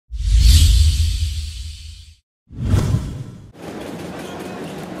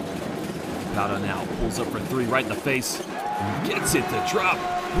Fittipaldo now pulls up for three right in the face. And gets it to drop.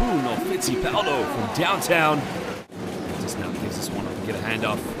 Bruno Fittipaldo from downtown. Just now gives this one up and get a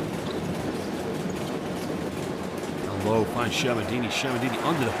handoff. Down low, finds Shermadini. Shermadini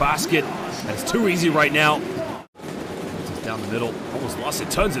under the basket. That's too easy right now. Just down the middle. Almost lost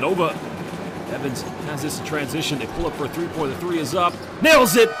it. Turns it over. Evans has this in transition. They pull up for a three-pointer. The three is up.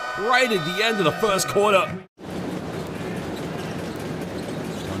 Nails it right at the end of the first quarter.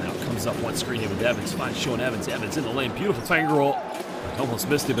 Now comes up one screen here with Evans. Finds Sean Evans. Evans in the lane. Beautiful finger roll. Almost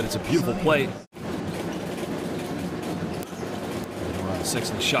missed it, but it's a beautiful play. Around 6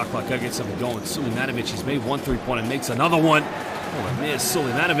 in the shot clock. Gotta get something going. Sulemanovic, he's made one three-pointer and makes another one. Oh, and there's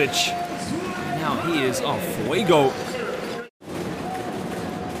Sulemanovic. Now he is on fuego.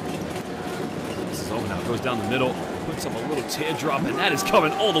 Goes down the middle, puts up a little teardrop, and that is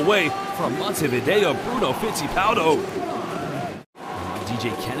coming all the way from Montevideo. Bruno Fittipaldo.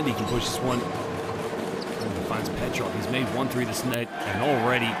 DJ Kennedy can push this one. And finds Petrov. He's made 1-3 this night and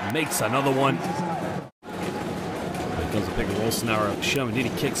already makes another one. There comes a pick and roll scenario.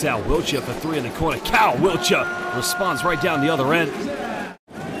 Shermadini kicks out. Wiltshire for three in the corner. Cal Wiltshire responds right down the other end.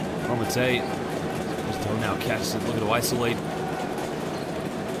 Prometey just now catches it, looking to isolate.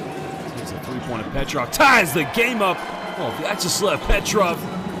 Three-pointer Petrov ties the game up. Oh, Vyacheslav Petrov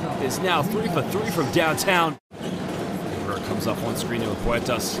is now 3 for 3 from downtown. Guerra comes up one screen with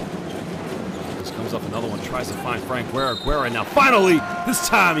Huertas. This comes up another one, tries to find Frank Guerra. Guerra now finally, this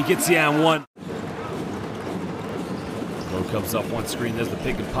time he gets the and one. Low comes up one screen, there's the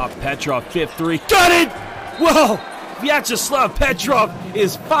pick and pop. Petrov, 5th three, got it! Whoa! Vyacheslav Petrov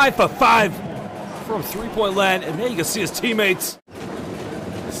is 5 for 5 from three-point land, and there you can see his teammates.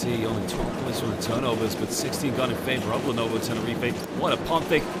 See, only 12 points from the turnovers, but 16 gone in favor of Lenovo Tenerife. What a pump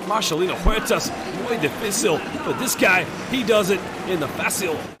fake. Marcelino Huertas, muy difícil. But this guy, he does it in the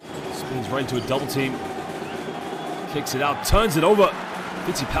fácil. Spins right into a double team. Kicks it out, turns it over.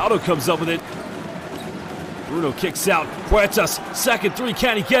 Fittipaldo comes up with it. Bruno kicks out. Huertas, second three,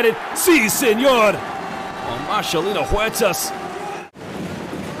 can he get it? Si, senor! On Marcelino Huertas.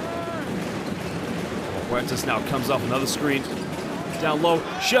 Huertas now comes off another screen. Down low,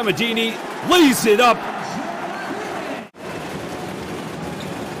 Shermadini lays it up.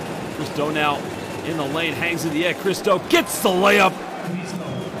 Cristo now in the lane, hangs in the air. Cristo gets the layup.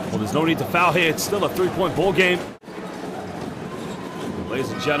 Well, there's no need to foul here. It's still a three-point ball game.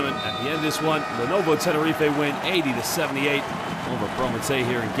 Ladies and gentlemen, at the end of this one, Lenovo Tenerife win 80-78 over Prometey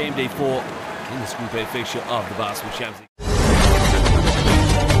here in Game Day 4 in this Group A fixture of the Basketball Champions League.